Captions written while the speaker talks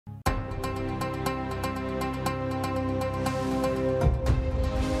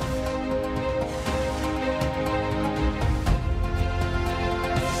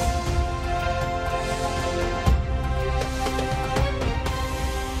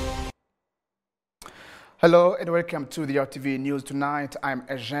Hello and welcome to the RTV News Tonight. I'm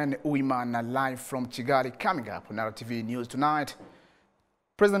Eugene, Uwimana, live from Kigali. Coming up on RTV News Tonight,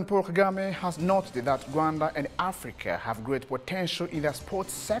 President Paul Kagame has noted that Rwanda and Africa have great potential in the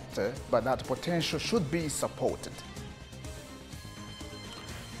sports sector, but that potential should be supported.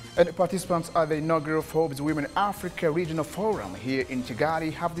 And participants at the inaugural Forbes Women Africa Regional Forum here in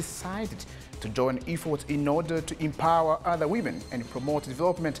Kigali have decided to join efforts in order to empower other women and promote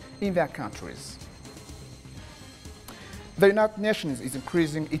development in their countries. The United Nations is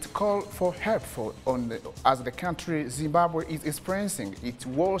increasing its call for help as the country Zimbabwe is experiencing its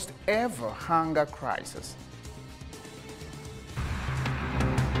worst ever hunger crisis.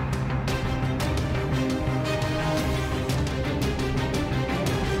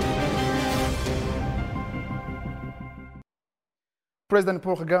 President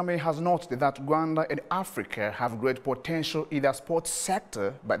Paul Kagame has noted that Rwanda and Africa have great potential in the sports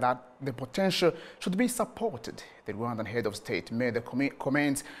sector, but that the potential should be supported. The Rwandan head of state made the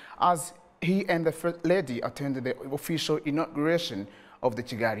comments as he and the First Lady attended the official inauguration of the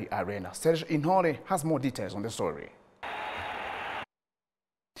Kigali Arena. Serge Inhore has more details on the story.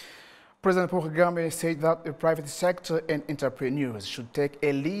 President Paul Kagame said that the private sector and entrepreneurs should take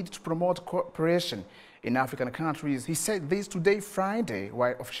a lead to promote cooperation in African countries. He said this today, Friday,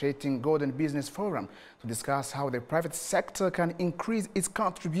 while officiating Golden Business Forum to discuss how the private sector can increase its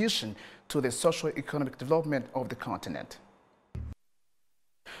contribution to the socio-economic development of the continent.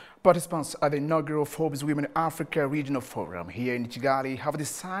 Participants at the inaugural Forbes Women Africa Regional Forum here in Kigali have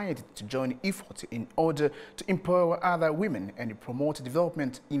decided to join efforts in order to empower other women and promote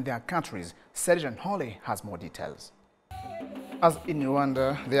development in their countries. Serge Holly has more details. As in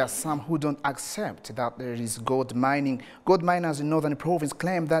Rwanda, there are some who don't accept that there is gold mining. Gold miners in northern province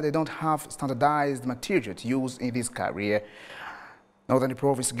claim that they don't have standardized material to use in this career. Northern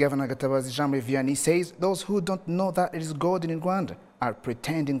province Governor Gatabazi Jean Vianney says those who don't know that there is gold in Rwanda are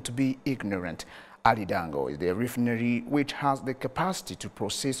pretending to be ignorant. Ali Dango is the refinery which has the capacity to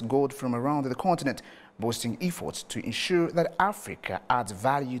process gold from around the continent, boasting efforts to ensure that Africa adds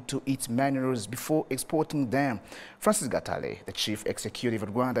value to its minerals before exporting them. Francis Gatale, the chief executive of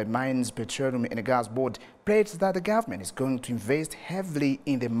Rwanda Mines, Petroleum and Gas Board, pledged that the government is going to invest heavily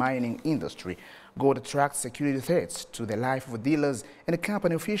in the mining industry. Gold attracts security threats to the life of dealers, and the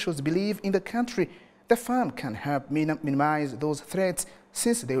company officials believe in the country. The fund can help minimize those threats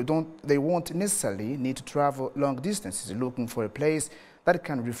since they won't necessarily need to travel long distances looking for a place that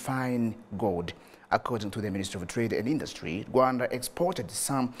can refine gold. According to the Ministry of Trade and Industry, Rwanda exported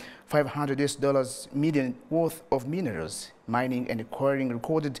some $500 million worth of minerals. Mining and quarrying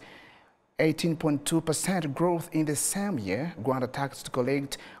recorded 18.2% growth in the same year. Rwanda targets to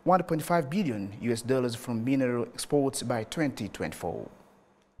collect $1.5 billion from mineral exports by 2024.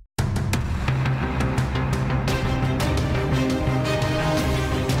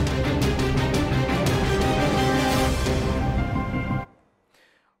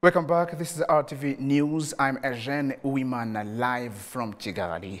 Welcome back. This is RTV News. I'm Eugene, Uwimana, live from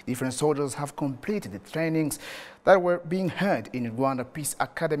Kigali. Different soldiers have completed the trainings that were being held in Rwanda Peace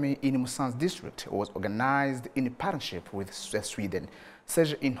Academy in Musanze district. It was organized in partnership with Sweden.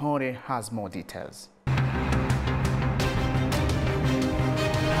 Serge Inhore has more details.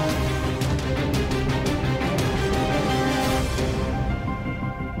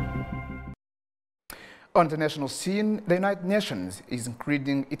 On the international scene, the United Nations is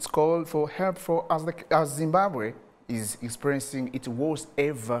increasing its call for help as Zimbabwe is experiencing its worst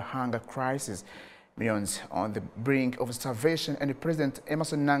ever hunger crisis. Millions on the brink of starvation, and President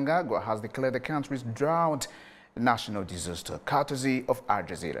Emerson Mnangagwa has declared the country's drought a national disaster, courtesy of Al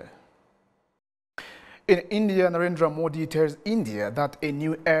Jazeera. In India, Narendra Modi tells India that a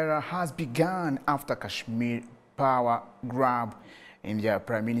new era has begun after Kashmir power grab. India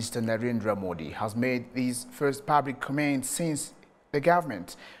Prime Minister Narendra Modi has made his first public comment since the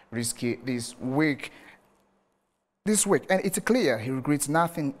government risky this week, and it's clear he regrets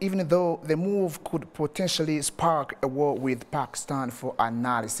nothing, even though the move could potentially spark a war with Pakistan. For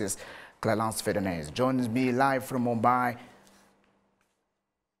analysis, Clarence Ferdinand joins me live from Mumbai.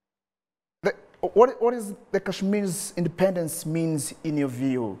 What is the Kashmir's independence means in your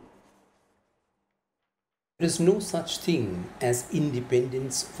view? There is no such thing as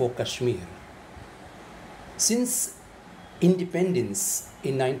independence for Kashmir. Since independence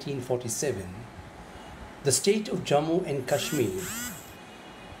in 1947, the state of Jammu and Kashmir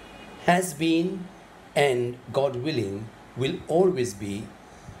has been, and God willing, will always be,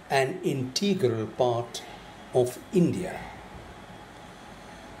 an integral part of India.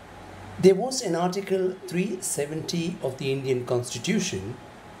 There was an Article 370 of the Indian Constitution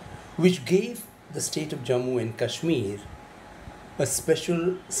which gave the state of Jammu and Kashmir a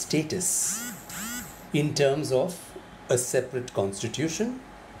special status in terms of a separate constitution,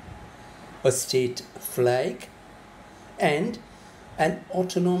 a state flag, and an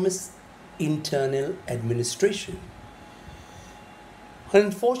autonomous internal administration.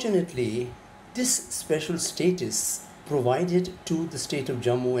 Unfortunately, this special status provided to the state of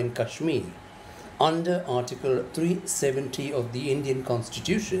Jammu and Kashmir under Article 370 of the Indian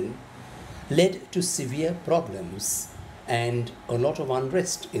Constitution led to severe problems and a lot of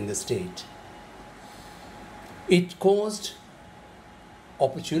unrest in the state. It caused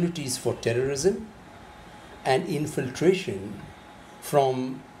opportunities for terrorism and infiltration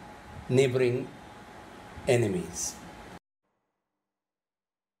from neighboring enemies.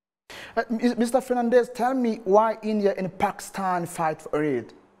 Mr. Fernandez, tell me why India and Pakistan fight for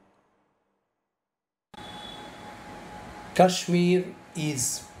it. Kashmir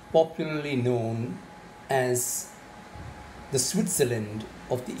is popularly known as the Switzerland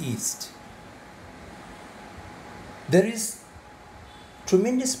of the East. There is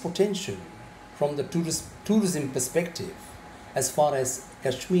tremendous potential from the tourism perspective as far as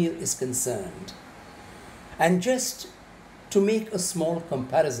Kashmir is concerned. And just to make a small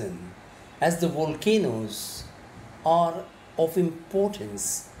comparison, as the volcanoes are of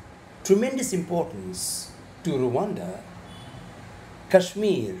importance, tremendous importance to Rwanda,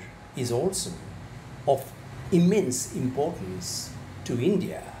 Kashmir is also of immense importance to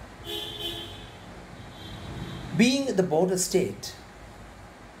India. Being the border state,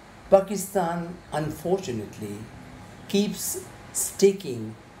 Pakistan unfortunately keeps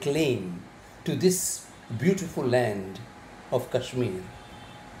staking claim to this beautiful land of Kashmir.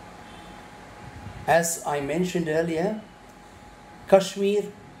 As I mentioned earlier, Kashmir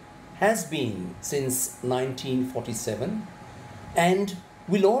has been since 1947 and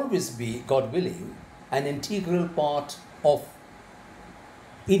will always be, God willing, an integral part of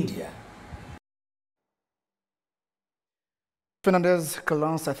India. Fernandez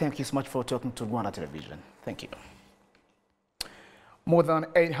Kalansa, thank you so much for talking to Rwanda Television. Thank you. More than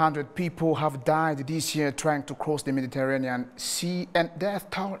 800 people have died this year trying to cross the Mediterranean Sea, and death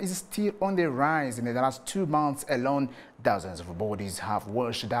toll is still on the rise. In the last 2 months alone, dozens of bodies have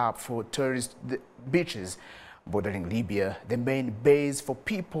washed up for tourist beaches bordering Libya, the main base for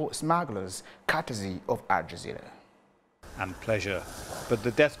people smugglers, courtesy of Al Jazeera. And pleasure, but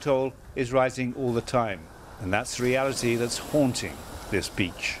the death toll is rising all the time, and that's the reality that's haunting this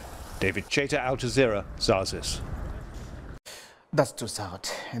beach. David Cheta, Al Jazeera, Zazis. That's too sad.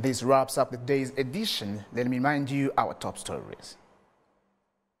 And this wraps up the day's edition. Let me remind you our top stories.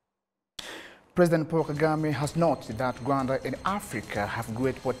 President Paul Kagame has noted that Rwanda and Africa have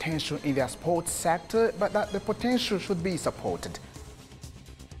great potential in their sports sector, but that the potential should be supported.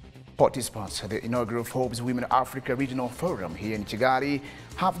 Participants at the inaugural Forbes Women Africa Regional Forum here in Kigali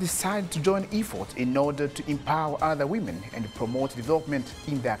have decided to join efforts in order to empower other women and promote development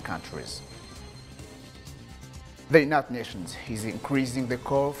in their countries. The United Nations is increasing the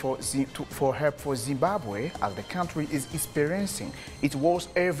call for help for Zimbabwe as the country is experiencing its worst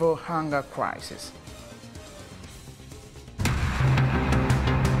ever hunger crisis.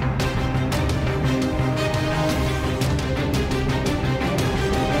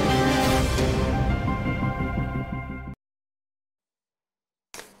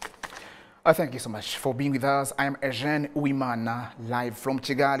 Thank you so much for being with us. I am Eugene Uwimana, live from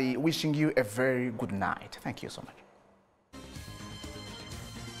Kigali, wishing you a very good night. Thank you so much.